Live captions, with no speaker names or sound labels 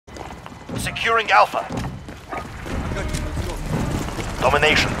Securing Alpha.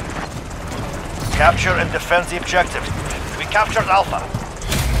 Domination. Capture and defend the objective. We captured Alpha.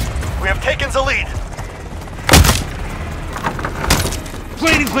 We have taken the lead.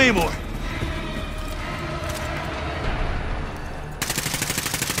 Plating Claymore.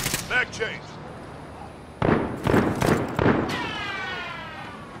 Back change.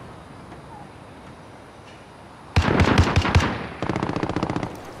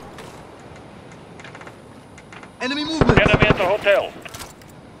 Enemy movement. Enemy at the hotel.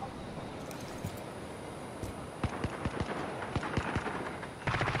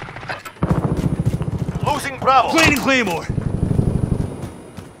 Losing Bravo. Plating Claymore.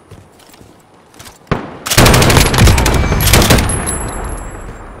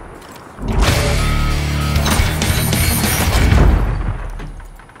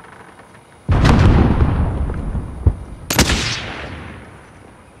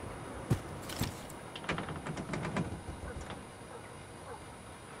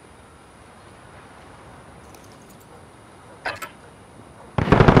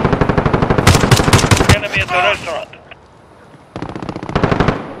 Enemy at the restaurant.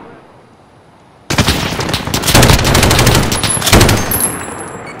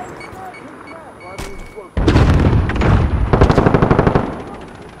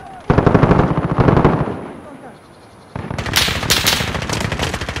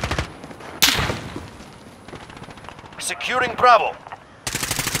 Securing Bravo.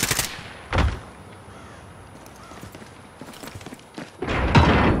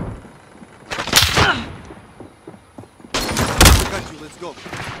 Let's go.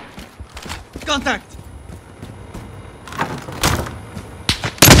 Contact!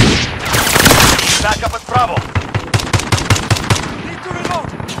 Back up at Bravo. Need to reload!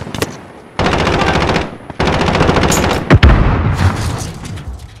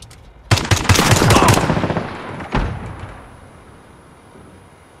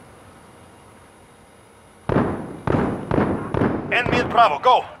 Enemy at Bravo,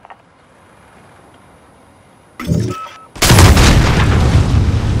 go!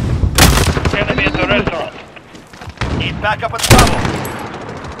 Enemy at the restaurant. Need backup at Bravo.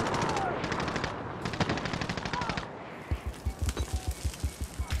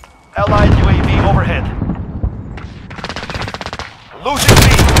 Allied UAV overhead. Losing B.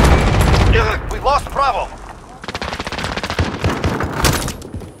 We lost Bravo.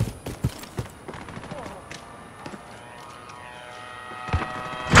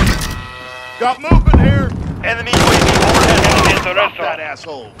 Got movement here. Enemy UAV overhead. Enemy at the Drop that restaurant.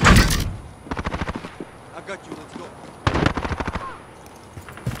 asshole. I got you, let's go.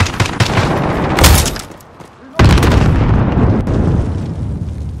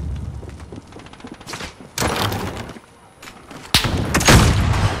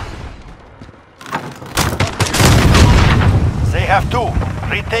 They have to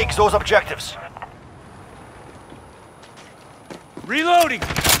retake those objectives. Reloading!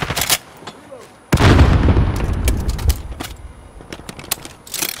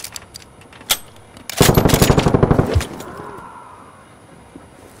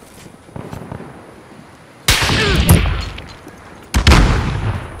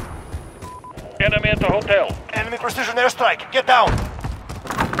 Enemy at the hotel. Enemy precision airstrike. Get down.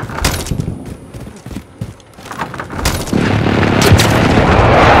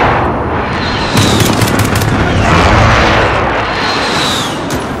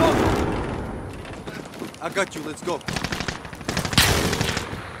 I got you, let's go.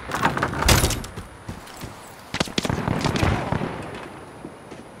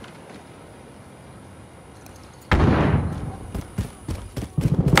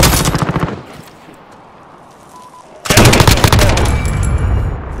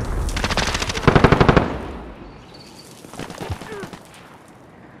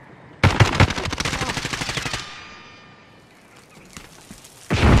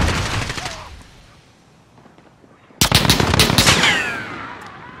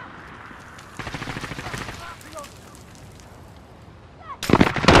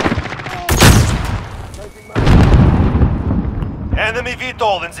 Enemy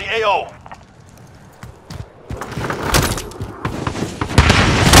VTOL in the AO.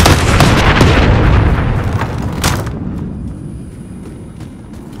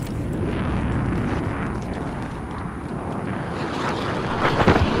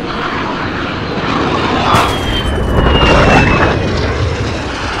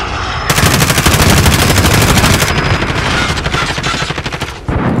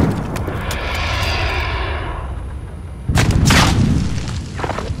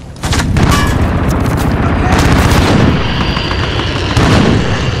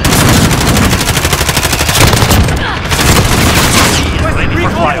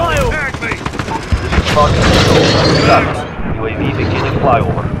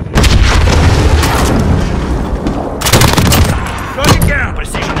 flyover. Target down!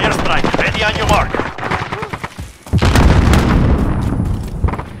 Precision airstrike. Ready on your mark.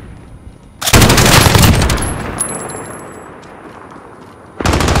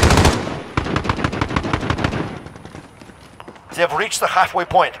 They've reached the halfway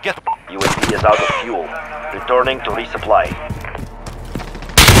point. Get... UAV is out of fuel. Returning to resupply.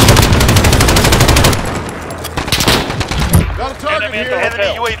 Got a target Enemy at here. the Enemy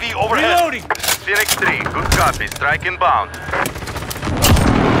hotel. UAV overhead. Reloading! Phoenix 3, good copy. Strike inbound.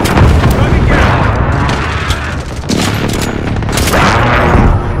 Target down!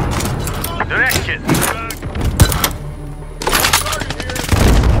 Direct hit.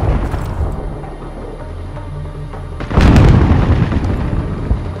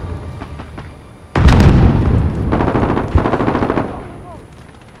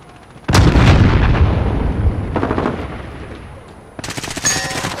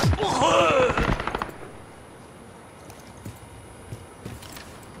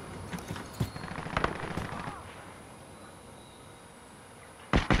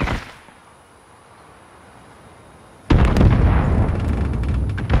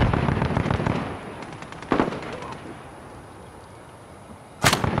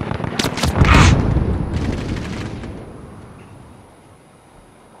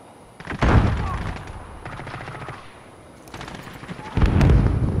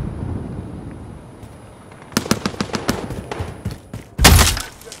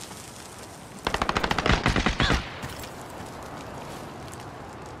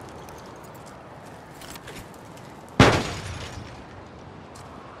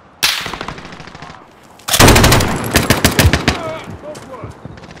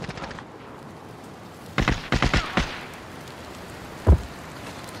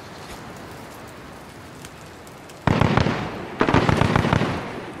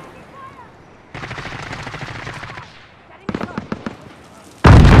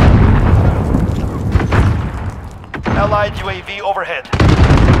 Allied UAV overhead.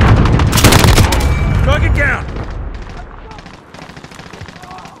 Target down!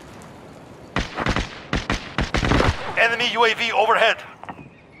 Enemy UAV overhead.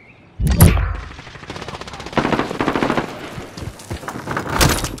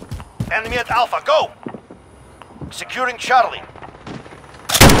 Enemy at Alpha, go! Securing Charlie.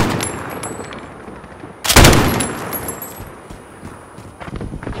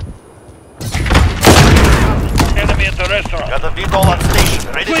 Enemy at the restaurant. Got a VTOL on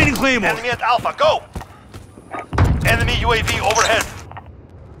station. Ready? Plating Claymore. Enemy at Alpha, go! Enemy UAV overhead.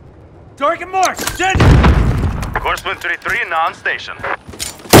 Target marked! Send! Horseman 3-3 now on station.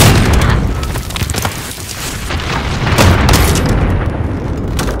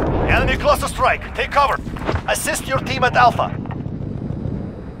 Enemy cluster strike. Take cover. Assist your team at Alpha.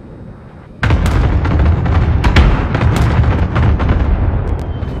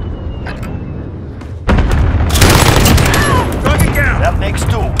 Target down! That makes 2.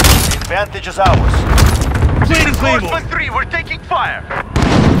 The advantage is ours. Plating Claymore! Horseman 3, we're taking fire.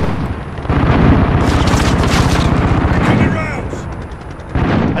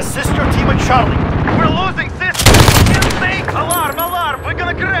 Assist your team at Charlie. We're losing system. Insane. Alarm, alarm. We're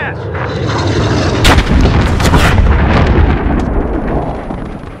gonna crash.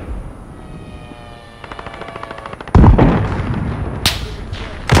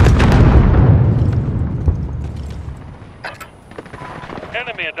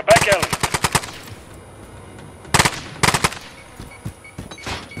 Enemy at the back alley.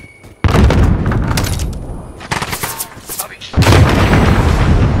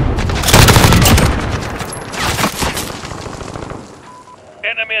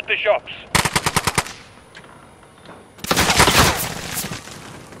 Enemy at the shops.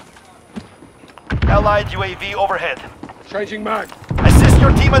 Allied UAV overhead. Changing mag. Assist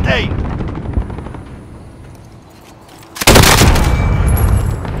your team at A.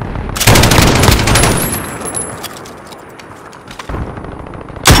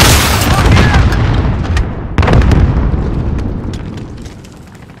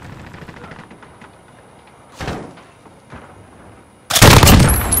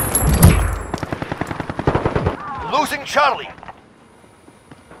 Losing Charlie.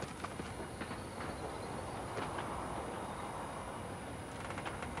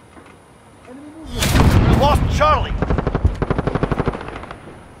 We lost Charlie.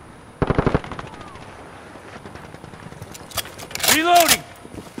 Reloading!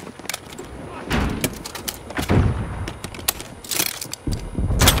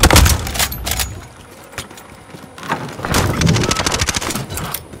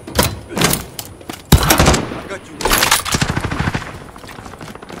 I got you.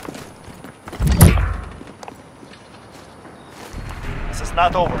 This is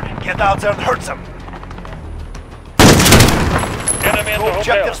not over. Get out there and hurt them. Enemy at Two the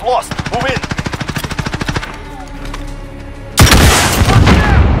objectives hotel. lost. Move in.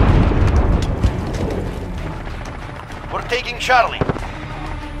 We're taking Charlie.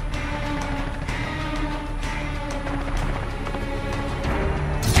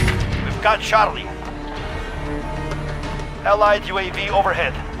 We've got Charlie. Allied UAV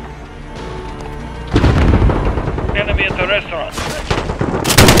overhead. Enemy at the restaurant.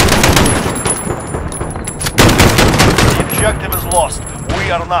 The objective is lost. We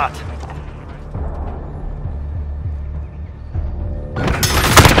are not.